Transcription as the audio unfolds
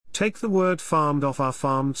Take the word farmed off our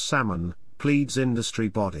farmed salmon, pleads industry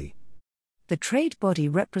body. The trade body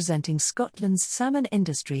representing Scotland's salmon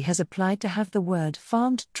industry has applied to have the word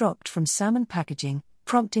farmed dropped from salmon packaging,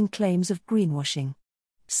 prompting claims of greenwashing.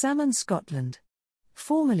 Salmon Scotland,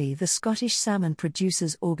 formerly the Scottish Salmon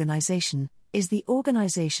Producers Organisation, is the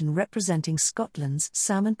organisation representing Scotland's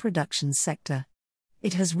salmon production sector.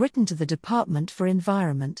 It has written to the Department for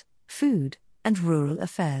Environment, Food and Rural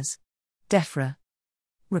Affairs, Defra,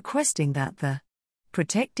 requesting that the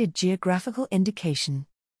Protected Geographical Indication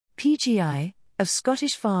 (PGI) of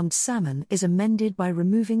Scottish farmed salmon is amended by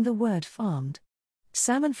removing the word farmed.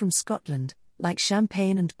 Salmon from Scotland, like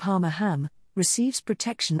champagne and Parma ham, receives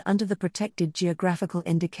protection under the Protected Geographical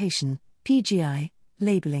Indication (PGI)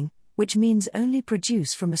 labelling, which means only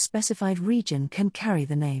produce from a specified region can carry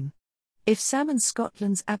the name. If Salmon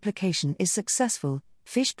Scotland's application is successful,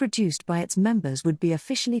 fish produced by its members would be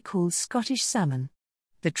officially called Scottish salmon.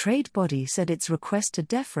 The trade body said its request to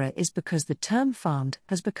Defra is because the term farmed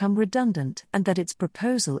has become redundant and that its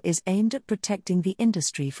proposal is aimed at protecting the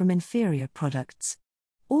industry from inferior products.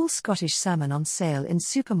 All Scottish salmon on sale in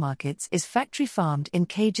supermarkets is factory farmed in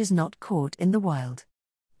cages not caught in the wild.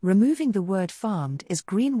 Removing the word farmed is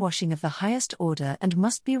greenwashing of the highest order and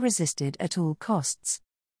must be resisted at all costs.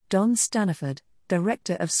 Don Staniford,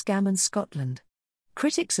 director of Scamon Scotland.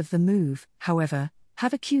 Critics of the move, however,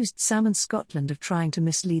 have accused Salmon Scotland of trying to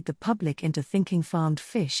mislead the public into thinking farmed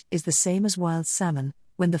fish is the same as wild salmon,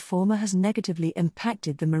 when the former has negatively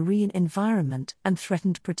impacted the marine environment and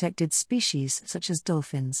threatened protected species such as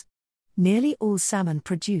dolphins. Nearly all salmon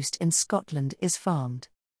produced in Scotland is farmed.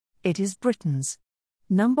 It is Britain's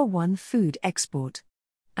 #1 food export,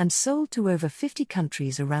 and sold to over 50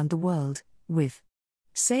 countries around the world, with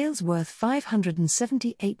sales worth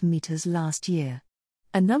 £578 million last year.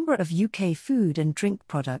 A number of UK food and drink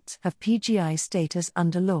products have PGI status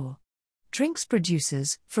under law. Drinks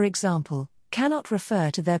producers, for example, cannot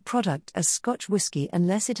refer to their product as Scotch whisky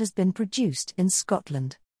unless it has been produced in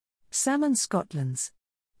Scotland. Salmon Scotland's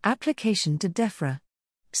application to Defra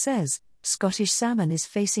says Scottish salmon is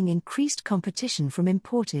facing increased competition from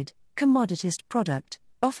imported, commoditised product,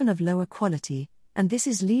 often of lower quality, and this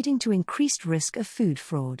is leading to increased risk of food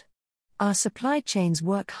fraud. Our supply chains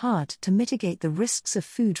work hard to mitigate the risks of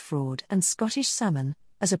food fraud, and Scottish salmon,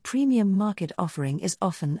 as a premium market offering, is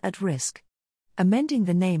often at risk. Amending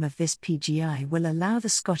the name of this PGI will allow the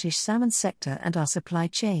Scottish salmon sector and our supply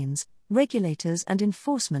chains, regulators and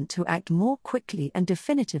enforcement to act more quickly and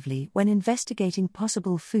definitively when investigating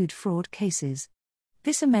possible food fraud cases.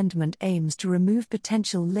 This amendment aims to remove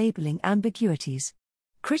potential labelling ambiguities.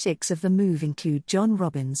 Critics of the move include John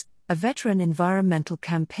Robbins, a veteran environmental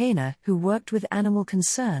campaigner who worked with Animal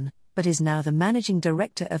Concern, but is now the managing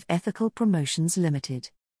director of Ethical Promotions Ltd.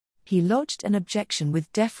 He lodged an objection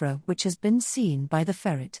with Defra which has been seen by the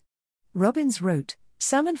Ferret. Robbins wrote,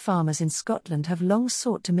 "Salmon farmers in Scotland have long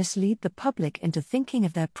sought to mislead the public into thinking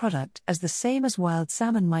of their product as the same as wild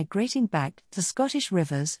salmon migrating back to Scottish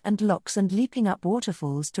rivers and lochs and leaping up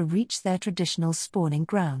waterfalls to reach their traditional spawning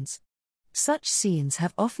grounds. Such scenes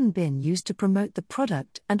have often been used to promote the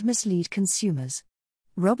product and mislead consumers."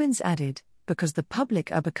 Robbins added, "Because the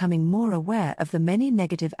public are becoming more aware of the many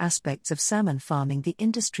negative aspects of salmon farming, the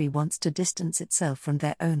industry wants to distance itself from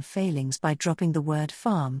their own failings by dropping the word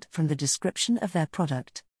farmed from the description of their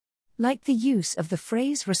product. Like the use of the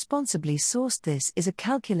phrase responsibly sourced, this is a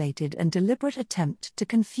calculated and deliberate attempt to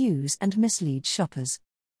confuse and mislead shoppers."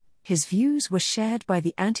 His views were shared by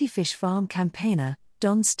the anti-fish farm campaigner,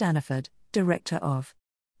 Don Staniford, director of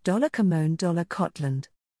camon cotland.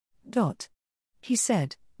 He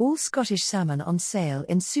said, "All Scottish salmon on sale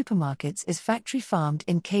in supermarkets is factory farmed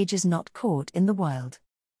in cages not caught in the wild.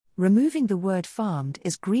 Removing the word farmed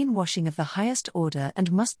is greenwashing of the highest order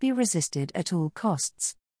and must be resisted at all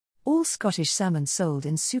costs. All Scottish salmon sold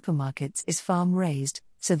in supermarkets is farm raised,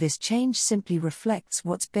 so this change simply reflects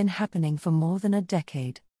what's been happening for more than a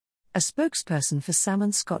decade." A spokesperson for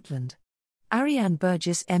Salmon Scotland, Ariane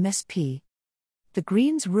Burgess MSP, the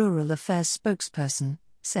Greens Rural Affairs spokesperson,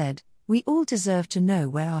 said, "We all deserve to know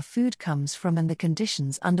where our food comes from and the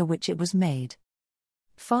conditions under which it was made.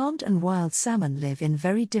 Farmed and wild salmon live in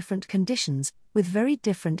very different conditions, with very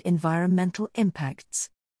different environmental impacts.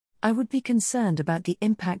 I would be concerned about the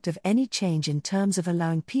impact of any change in terms of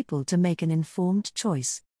allowing people to make an informed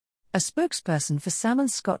choice." A spokesperson for Salmon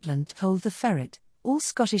Scotland told the Ferret, "All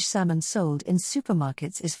Scottish salmon sold in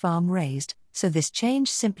supermarkets is farm raised, so this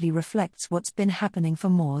change simply reflects what's been happening for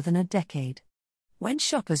more than a decade. When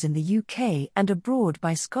shoppers in the UK and abroad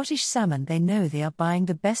buy Scottish salmon, they know they are buying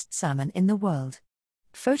the best salmon in the world."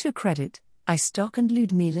 Photo credit, iStock and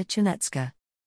Ludmila Chernetska.